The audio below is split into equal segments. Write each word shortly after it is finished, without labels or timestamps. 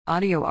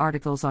Audio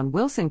articles on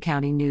Wilson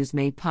County News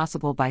made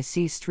possible by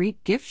C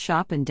Street Gift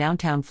Shop in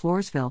downtown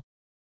Floresville.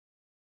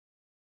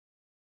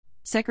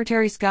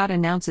 Secretary Scott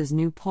announces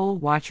new poll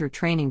watcher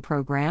training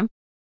program.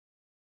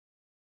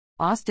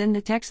 Austin,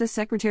 the Texas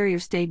Secretary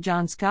of State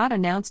John Scott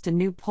announced a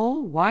new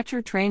poll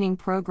watcher training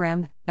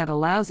program that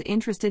allows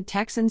interested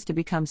Texans to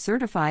become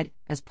certified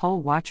as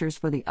poll watchers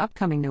for the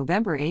upcoming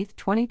November 8,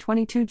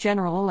 2022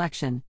 general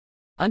election.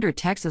 Under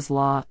Texas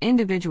law,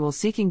 individuals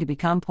seeking to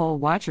become poll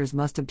watchers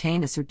must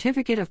obtain a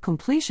certificate of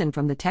completion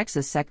from the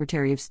Texas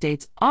Secretary of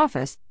State's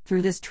office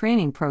through this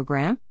training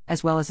program,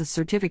 as well as a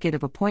certificate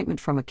of appointment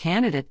from a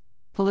candidate,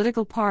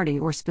 political party,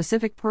 or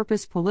specific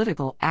purpose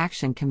political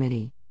action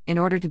committee. In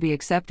order to be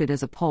accepted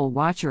as a poll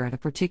watcher at a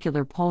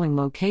particular polling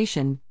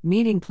location,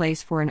 meeting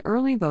place for an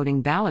early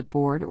voting ballot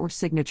board or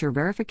signature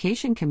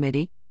verification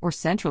committee, or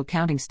central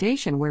counting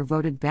station where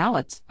voted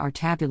ballots are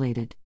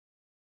tabulated.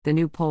 The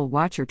new poll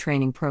watcher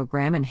training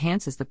program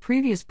enhances the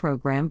previous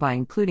program by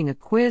including a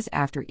quiz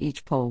after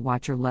each poll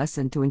watcher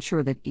lesson to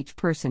ensure that each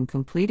person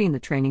completing the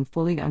training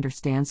fully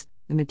understands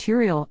the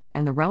material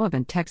and the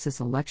relevant Texas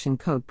Election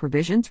Code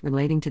provisions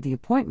relating to the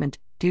appointment,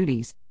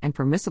 duties, and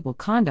permissible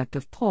conduct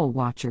of poll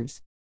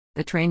watchers.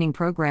 The training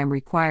program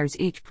requires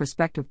each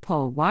prospective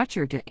poll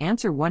watcher to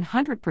answer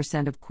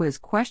 100% of quiz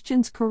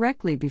questions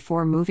correctly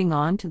before moving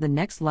on to the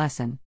next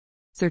lesson.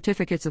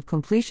 Certificates of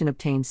completion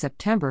obtained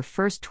September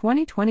 1,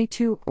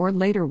 2022 or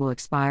later will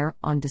expire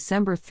on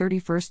December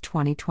 31,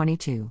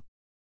 2022.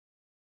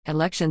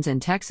 Elections in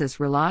Texas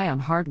rely on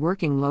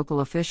hard-working local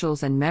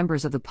officials and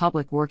members of the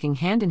public working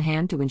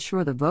hand-in-hand to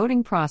ensure the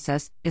voting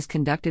process is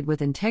conducted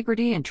with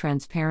integrity and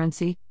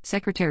transparency,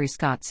 Secretary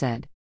Scott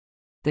said.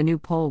 The new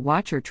poll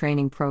watcher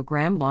training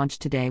program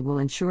launched today will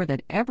ensure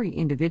that every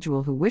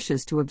individual who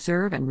wishes to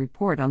observe and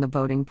report on the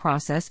voting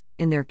process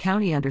in their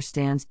county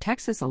understands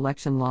Texas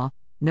election law,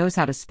 knows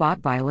how to spot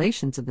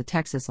violations of the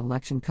Texas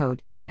Election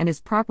Code, and is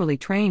properly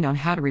trained on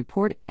how to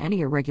report any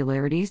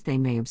irregularities they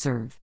may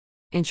observe.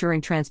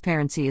 Ensuring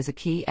transparency is a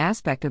key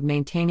aspect of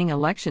maintaining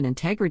election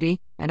integrity,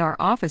 and our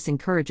office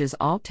encourages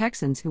all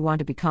Texans who want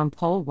to become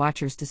poll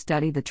watchers to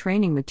study the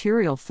training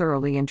material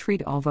thoroughly and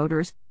treat all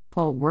voters,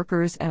 poll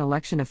workers, and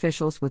election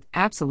officials with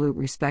absolute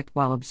respect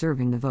while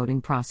observing the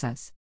voting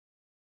process.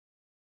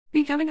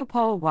 Becoming a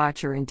poll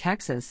watcher in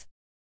Texas.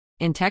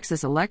 In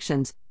Texas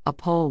elections, a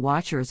poll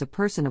watcher is a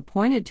person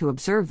appointed to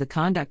observe the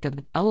conduct of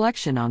an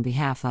election on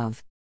behalf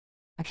of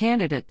a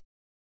candidate,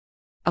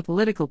 a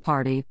political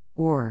party,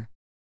 or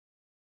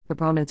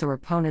proponents or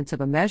opponents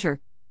of a measure,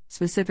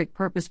 specific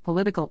purpose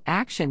political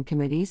action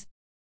committees.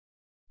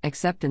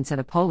 Acceptance at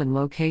a polling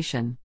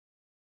location.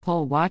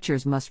 Poll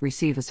watchers must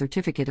receive a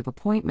certificate of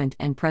appointment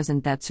and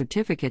present that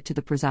certificate to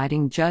the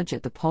presiding judge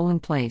at the polling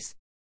place.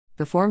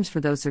 The forms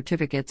for those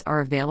certificates are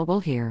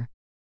available here.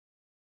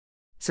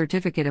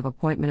 Certificate of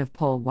Appointment of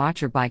Poll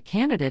Watcher by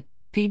Candidate,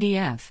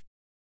 PDF.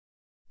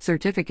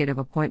 Certificate of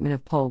Appointment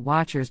of Poll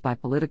Watchers by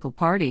Political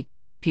Party,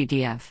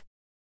 PDF.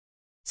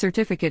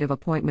 Certificate of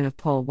Appointment of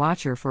Poll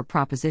Watcher for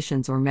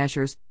Propositions or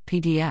Measures,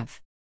 PDF.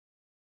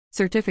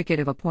 Certificate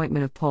of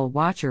Appointment of Poll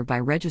Watcher by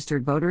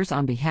Registered Voters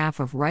on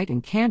behalf of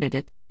write-in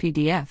candidate,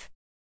 PDF.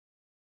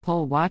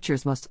 Poll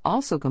watchers must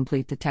also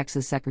complete the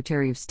Texas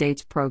Secretary of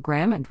State's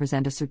program and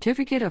present a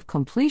certificate of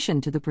completion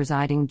to the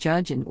presiding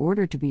judge in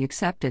order to be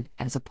accepted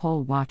as a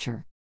poll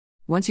watcher.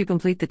 Once you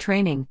complete the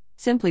training,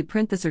 simply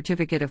print the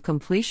certificate of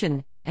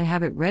completion and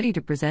have it ready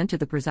to present to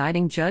the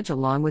presiding judge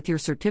along with your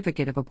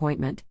certificate of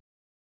appointment.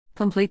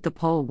 Complete the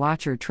poll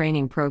watcher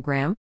training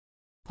program.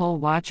 Poll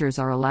watchers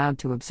are allowed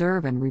to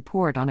observe and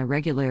report on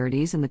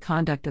irregularities in the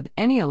conduct of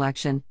any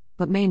election,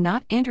 but may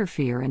not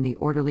interfere in the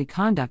orderly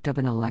conduct of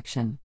an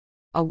election.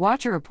 A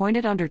watcher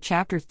appointed under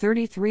Chapter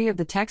 33 of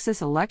the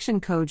Texas Election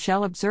Code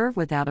shall observe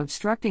without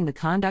obstructing the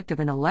conduct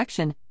of an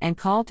election and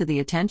call to the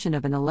attention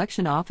of an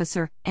election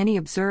officer any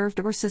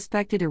observed or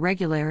suspected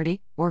irregularity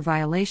or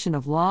violation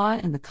of law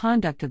in the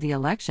conduct of the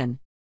election.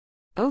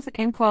 Oath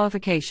and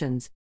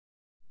qualifications.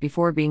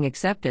 Before being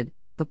accepted,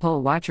 the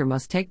poll watcher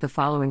must take the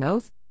following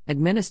oath,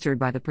 administered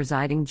by the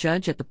presiding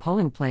judge at the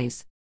polling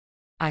place.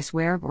 I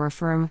swear or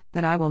affirm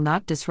that I will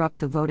not disrupt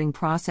the voting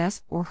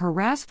process or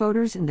harass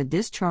voters in the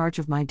discharge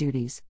of my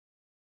duties.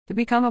 To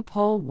become a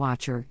poll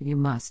watcher, you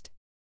must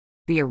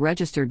be a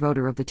registered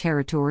voter of the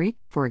territory,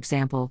 for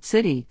example,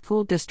 city,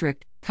 school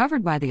district,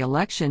 covered by the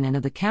election and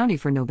of the county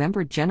for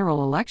November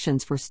general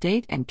elections for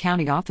state and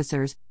county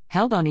officers,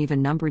 held on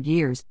even-numbered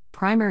years,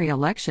 primary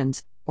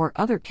elections, or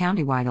other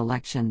countywide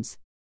elections.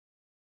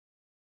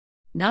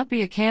 Not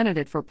be a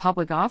candidate for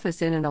public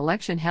office in an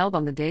election held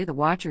on the day the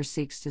watcher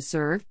seeks to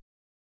serve.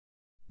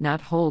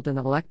 Not hold an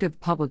elective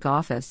public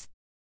office.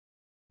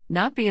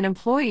 Not be an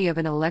employee of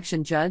an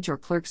election judge or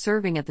clerk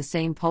serving at the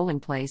same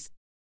polling place.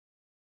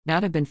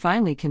 Not have been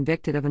finally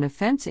convicted of an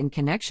offense in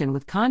connection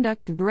with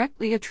conduct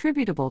directly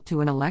attributable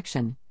to an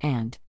election,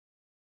 and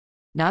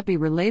not be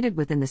related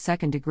within the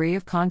second degree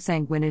of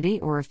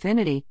consanguinity or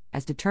affinity,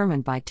 as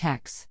determined by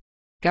Tex.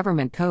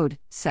 Government Code,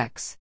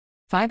 Sex.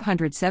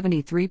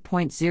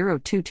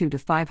 573.022 to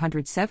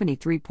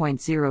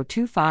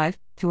 573.025,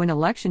 to an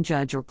election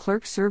judge or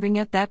clerk serving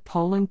at that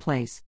polling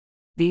place.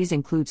 These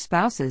include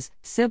spouses,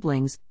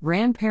 siblings,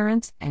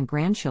 grandparents, and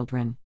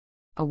grandchildren.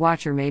 A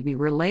watcher may be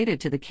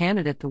related to the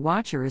candidate the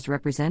watcher is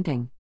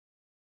representing.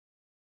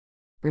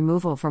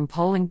 Removal from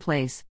polling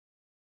place.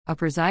 A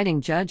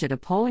presiding judge at a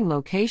polling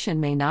location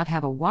may not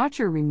have a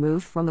watcher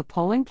removed from the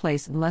polling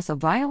place unless a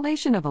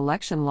violation of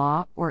election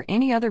law or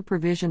any other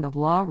provision of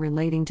law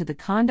relating to the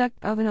conduct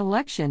of an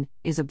election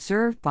is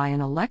observed by an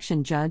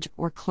election judge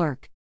or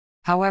clerk.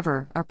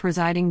 However, a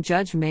presiding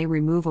judge may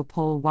remove a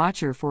poll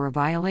watcher for a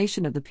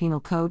violation of the Penal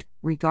Code,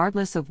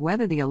 regardless of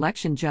whether the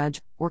election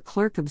judge or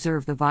clerk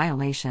observed the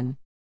violation.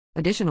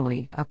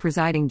 Additionally, a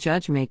presiding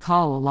judge may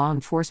call a law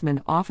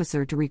enforcement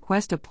officer to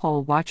request a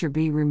poll watcher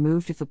be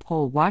removed if the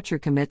poll watcher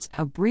commits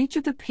a breach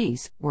of the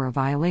peace or a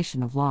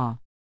violation of law.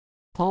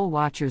 Poll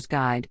Watcher's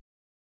Guide.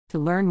 To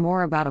learn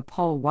more about a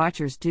poll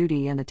watcher's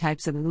duty and the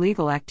types of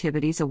illegal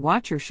activities a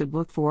watcher should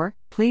look for,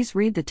 please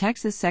read the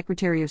Texas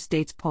Secretary of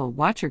State's Poll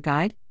Watcher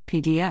Guide,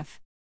 PDF.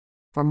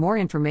 For more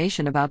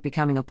information about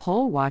becoming a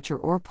poll watcher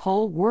or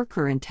poll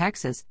worker in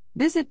Texas,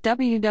 visit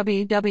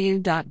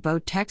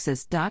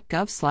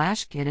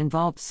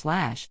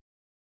www.votetexas.gov/getinvolved/.